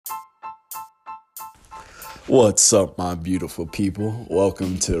What's up, my beautiful people?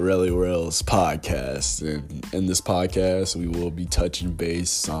 Welcome to Relly Rails podcast. And in this podcast, we will be touching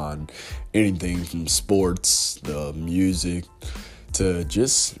base on anything from sports, the music, to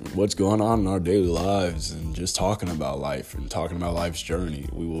just what's going on in our daily lives and just talking about life and talking about life's journey.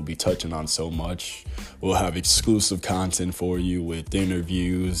 We will be touching on so much. We'll have exclusive content for you with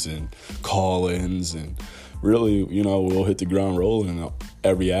interviews and call-ins and really, we'll hit the ground rolling in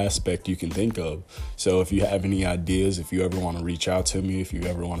every aspect you can think of. So if you have any ideas, if you ever want to reach out to me, if you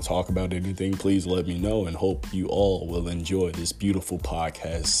ever want to talk about anything, please let me know, and hope you all will enjoy this beautiful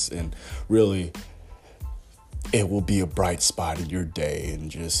podcast. And really, it will be a bright spot in your day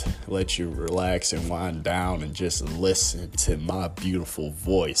and just let you relax and wind down and just listen to my beautiful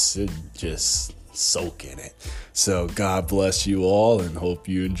voice and just soak in it. So God bless you all and hope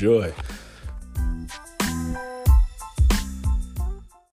you enjoy.